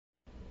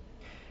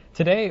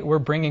Today, we're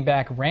bringing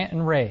back Rant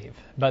and Rave,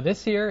 but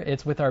this year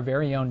it's with our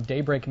very own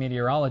Daybreak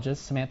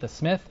meteorologist Samantha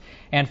Smith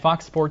and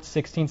Fox Sports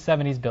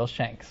 1670's Bill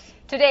Shanks.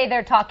 Today,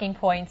 their talking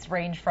points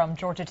range from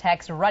Georgia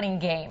Tech's running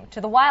game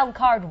to the wild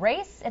card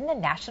race in the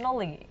National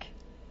League.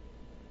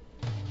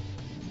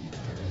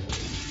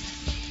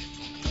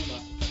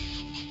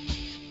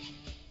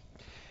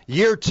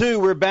 Year two,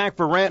 we're back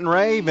for Rant and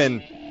Rave,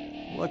 and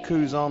look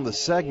who's on the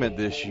segment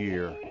this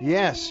year.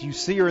 Yes, you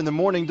see her in the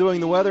morning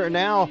doing the weather, and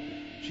now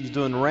she's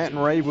doing Rant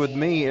and Rave with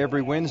me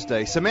every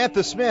Wednesday.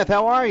 Samantha Smith,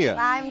 how are you?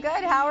 I'm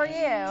good. How are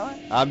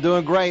you? I'm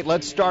doing great.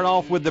 Let's start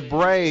off with the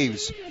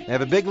Braves. They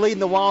have a big lead in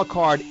the wild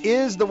card.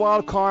 Is the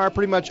wild card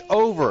pretty much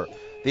over?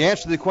 The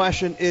answer to the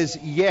question is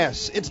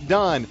yes. It's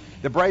done.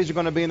 The Braves are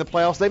going to be in the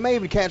playoffs. They may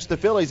even catch the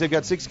Phillies. They've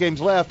got 6 games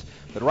left,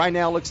 but right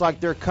now it looks like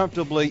they're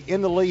comfortably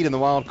in the lead in the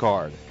wild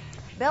card.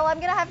 Bill, I'm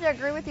going to have to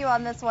agree with you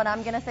on this one.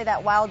 I'm going to say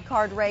that wild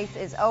card race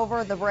is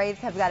over. The Braves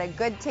have got a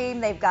good team.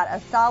 They've got a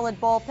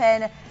solid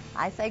bullpen.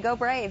 I say go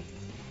Braves.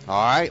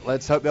 All right,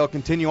 let's hope they'll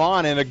continue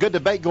on. And a good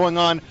debate going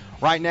on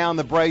right now in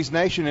the Braves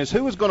Nation is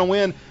who is going to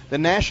win the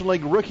National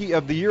League Rookie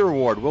of the Year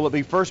award. Will it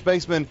be first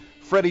baseman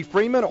Freddie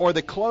Freeman or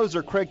the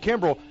closer Craig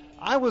Kimbrell?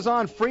 I was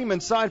on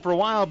Freeman's side for a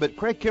while, but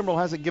Craig Kimbrell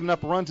hasn't given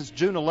up a run since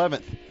June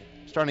 11th.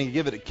 Starting to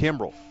give it to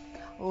Kimbrell.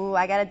 Ooh,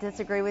 I got to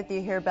disagree with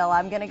you here, Bill.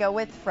 I'm going to go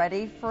with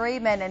Freddie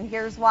Freeman, and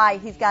here's why.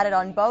 He's got it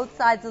on both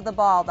sides of the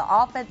ball, the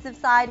offensive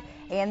side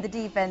and the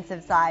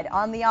defensive side.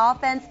 On the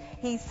offense,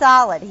 he's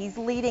solid. He's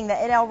leading the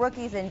NL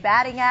rookies in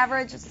batting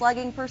average,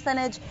 slugging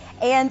percentage,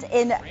 and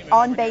in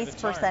on-base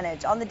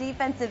percentage. On the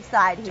defensive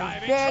side,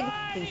 he's big,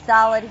 he's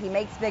solid, he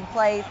makes big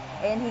plays,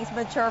 and he's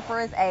mature for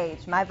his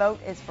age. My vote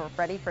is for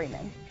Freddie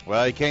Freeman.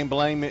 Well, you can't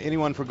blame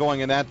anyone for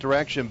going in that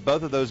direction.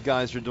 Both of those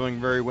guys are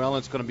doing very well, and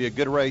it's going to be a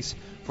good race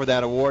for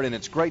that award, and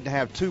it's great to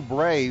have two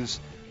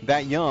Braves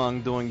that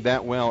young doing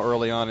that well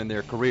early on in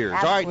their careers.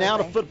 Absolutely. All right, now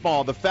to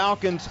football. The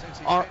Falcons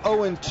are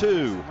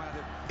 0-2.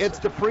 It's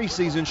the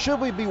preseason. Should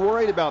we be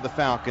worried about the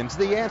Falcons?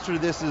 The answer to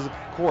this is, of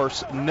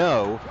course,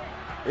 no.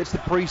 It's the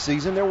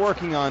preseason. They're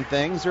working on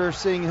things. They're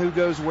seeing who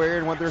goes where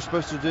and what they're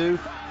supposed to do.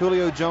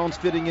 Julio Jones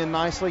fitting in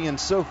nicely, and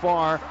so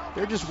far,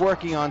 they're just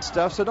working on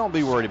stuff, so don't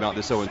be worried about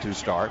this 0-2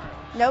 start.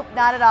 Nope,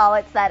 not at all.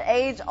 It's that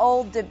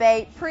age-old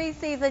debate.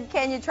 Preseason,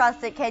 can you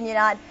trust it, can you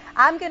not?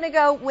 I'm going to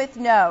go with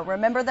no.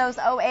 Remember those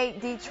 08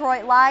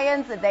 Detroit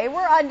Lions? They were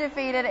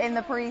undefeated in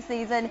the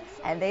preseason,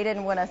 and they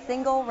didn't win a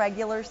single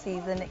regular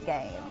season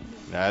game.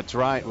 That's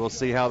right. We'll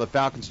see how the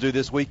Falcons do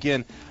this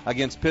weekend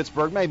against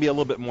Pittsburgh. Maybe a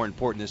little bit more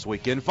important this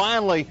weekend.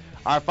 Finally,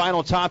 our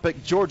final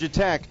topic, Georgia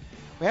Tech.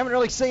 We haven't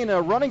really seen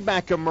a running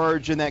back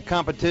emerge in that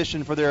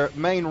competition for their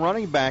main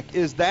running back.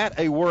 Is that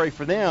a worry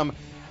for them?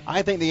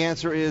 I think the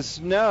answer is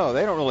no.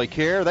 They don't really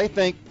care. They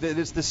think that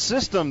it's the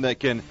system that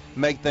can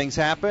make things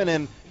happen.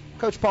 And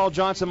Coach Paul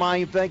Johnson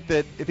might think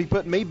that if he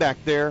put me back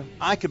there,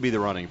 I could be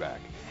the running back.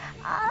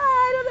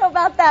 I don't know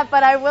about that,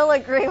 but I will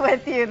agree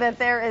with you that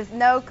there is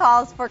no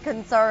cause for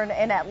concern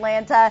in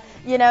Atlanta.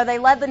 You know, they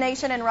led the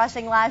nation in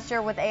rushing last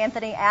year with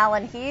Anthony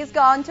Allen. He's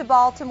gone to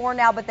Baltimore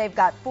now, but they've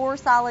got 4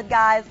 solid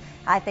guys.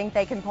 I think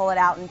they can pull it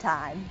out in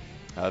time.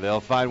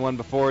 They'll find one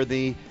before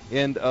the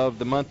end of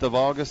the month of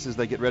August as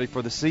they get ready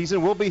for the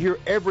season. We'll be here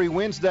every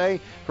Wednesday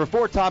for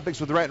 4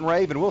 topics with Rant and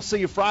Rave, and we'll see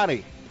you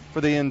Friday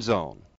for the End Zone.